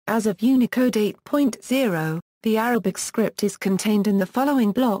As of Unicode 8.0, the Arabic script is contained in the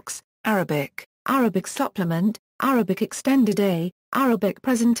following blocks: Arabic, Arabic Supplement, Arabic Extended A, Arabic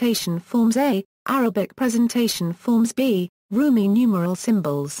Presentation Forms A, Arabic Presentation Forms B, Rumi numeral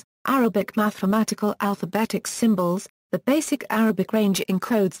symbols, Arabic mathematical alphabetic symbols. The basic Arabic range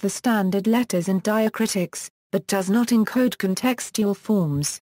encodes the standard letters and diacritics, but does not encode contextual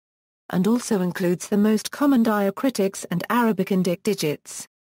forms, and also includes the most common diacritics and Arabic indic digits.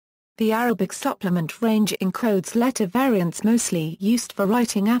 The Arabic supplement range encodes letter variants mostly used for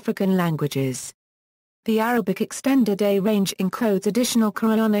writing African languages. The Arabic Extended A range encodes additional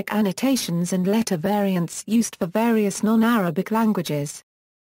Quranic annotations and letter variants used for various non-Arabic languages.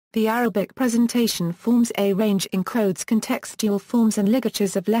 The Arabic Presentation Forms A range encodes contextual forms and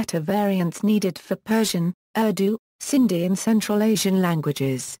ligatures of letter variants needed for Persian, Urdu, Sindhi and Central Asian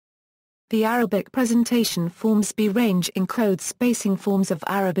languages. The Arabic Presentation Forms B range encodes spacing forms of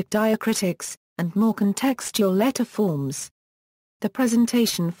Arabic diacritics, and more contextual letter forms. The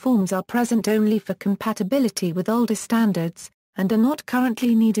presentation forms are present only for compatibility with older standards, and are not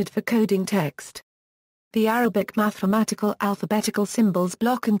currently needed for coding text. The Arabic mathematical alphabetical symbols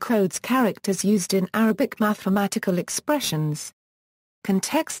block encodes characters used in Arabic mathematical expressions.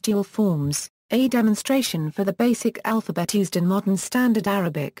 Contextual forms, a demonstration for the basic alphabet used in modern standard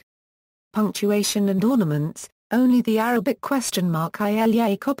Arabic. Punctuation and ornaments, only the Arabic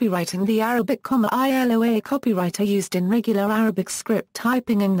 ?ILA copyright and the Arabic ILOA copyright are used in regular Arabic script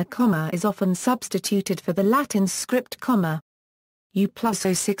typing, and the comma is often substituted for the Latin script comma.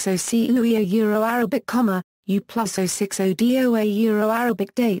 U+060 CUEA Euro-Arabic comma, U+060 DOA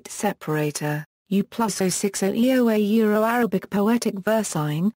Euro-Arabic date separator, U+060 EOA Euro-Arabic poetic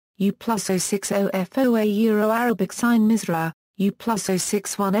versine, U+060 FOA Euro-Arabic sign Misra,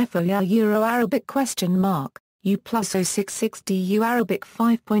 U+061 FOA Euro-Arabic question mark, U+066 DU Arabic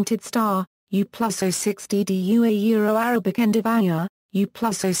 5-pointed star, U+060 DUA Euro-Arabic end of ayah,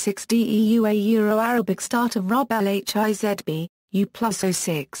 U+060 EUA Euro-Arabic start of Rob LHIZB,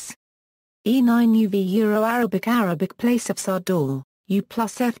 U+06. E9 UV Euro-Arabic Arabic place of Sardor,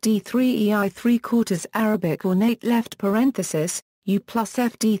 U+FD3 EI 3/4 Arabic ornate left parenthesis,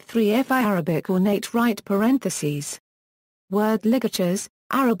 U+FD3 FI Arabic ornate right parentheses. Word ligatures,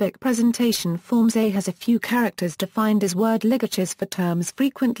 Arabic Presentation Forms A has a few characters defined as word ligatures for terms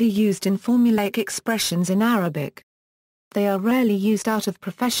frequently used in formulaic expressions in Arabic. They are rarely used out of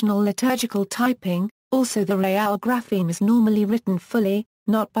professional liturgical typing. Also, the real grapheme is normally written fully,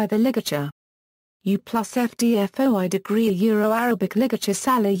 not by the ligature. U+FDFOI degree Euro-Arabic ligature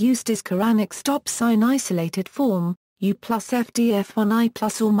Salah used is Quranic stop sign isolated form, U+FDF1I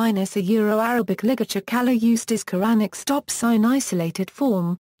plus or minus a Euro-Arabic ligature Kala used is Quranic stop sign isolated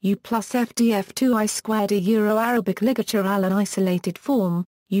form, U+FDF2I squared a Euro-Arabic ligature Al isolated form,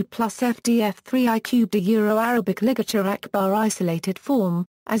 U+FDF3I cubed a Euro-Arabic ligature Akbar isolated form,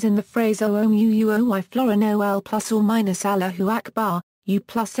 as in the phrase OMUUOI Florino plus or minus Allahu Akbar,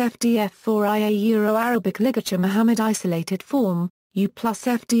 U+FDF4IA Euro-Arabic ligature Muhammad isolated form,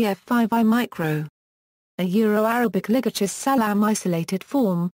 U+FDF5I micro. A Euro-Arabic ligature Salam isolated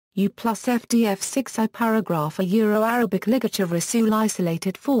form, U+FDF6I paragraph a Euro-Arabic ligature Rasul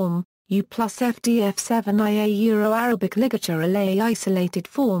isolated form, U+FDF7IA Euro-Arabic ligature Alay isolated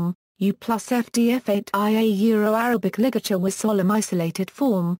form, U+FDF8IA Euro-Arabic ligature Wasolam isolated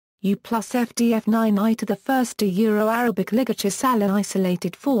form, U+FDF9I to the first a Euro-Arabic ligature Salah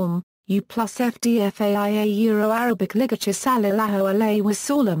isolated form, U+FDFAIA Euro-Arabic ligature Salah Lahu Alay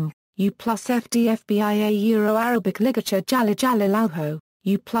Wasolam, U+FDFBIA Euro-Arabic ligature Jalla Jalla Lauho,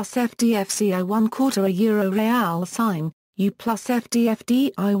 U+FDFCI 1/4 a Euro Real sign,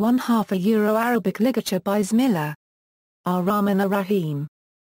 U+FDFDI 1/2 a Euro-Arabic ligature Bismillah. Ar-Rahman Ar-Rahim.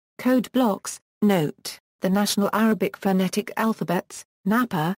 Code blocks. Note, the National Arabic Phonetic Alphabets,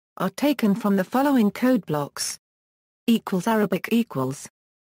 NAPA, are taken from the following code blocks. Arabic equals.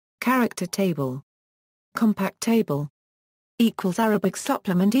 Character table. Compact table. Arabic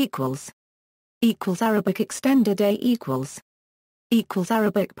supplement equals. Arabic extended A equals.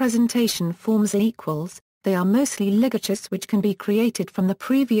 Arabic presentation forms equals. They are mostly ligatures which can be created from the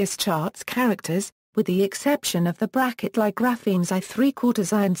previous chart's characters, with the exception of the bracket-like graphemes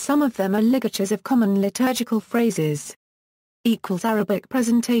I3/4 I, and some of them are ligatures of common liturgical phrases. Arabic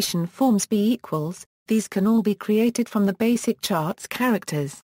presentation forms B equals. These can all be created from the basic chart's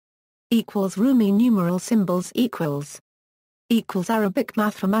characters. Rumi numeral symbols equals. Arabic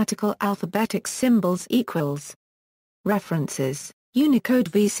mathematical alphabetic symbols equals. References: Unicode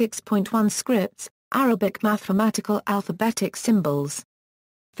v6.1 scripts, Arabic mathematical alphabetic symbols.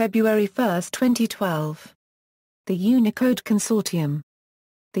 February 1, 2012. The Unicode Consortium.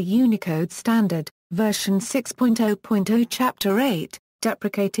 The Unicode Standard, version 6.0.0 Chapter 8,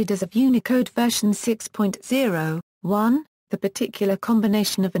 deprecated as of Unicode version 6.0, 1. The particular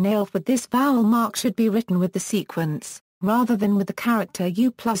combination of an ELF with this vowel mark should be written with the sequence, rather than with the character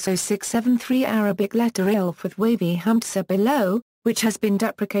U plus 0673 Arabic letter ELF with wavy hamza below, which has been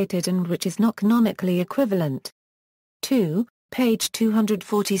deprecated and which is not canonically equivalent. 2. Page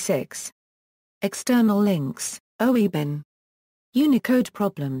 246. External links, OEBIN. Unicode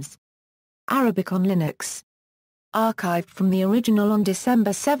problems. Arabic on Linux. Archived from the original on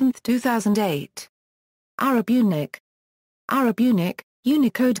December 7, 2008. Arabunic. Arabunic,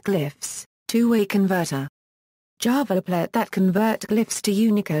 Unicode glyphs, two-way converter. Java applet that convert glyphs to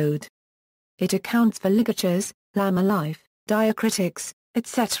Unicode. It accounts for ligatures, lamma life, diacritics,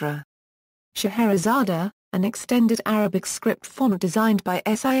 etc. Scheherazade, an extended Arabic script font designed by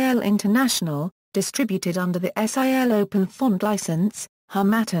SIL International, distributed under the SIL Open Font License.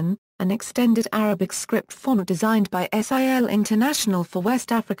 Harmattan, an extended Arabic script font designed by SIL International for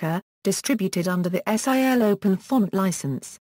West Africa, distributed under the SIL Open Font License.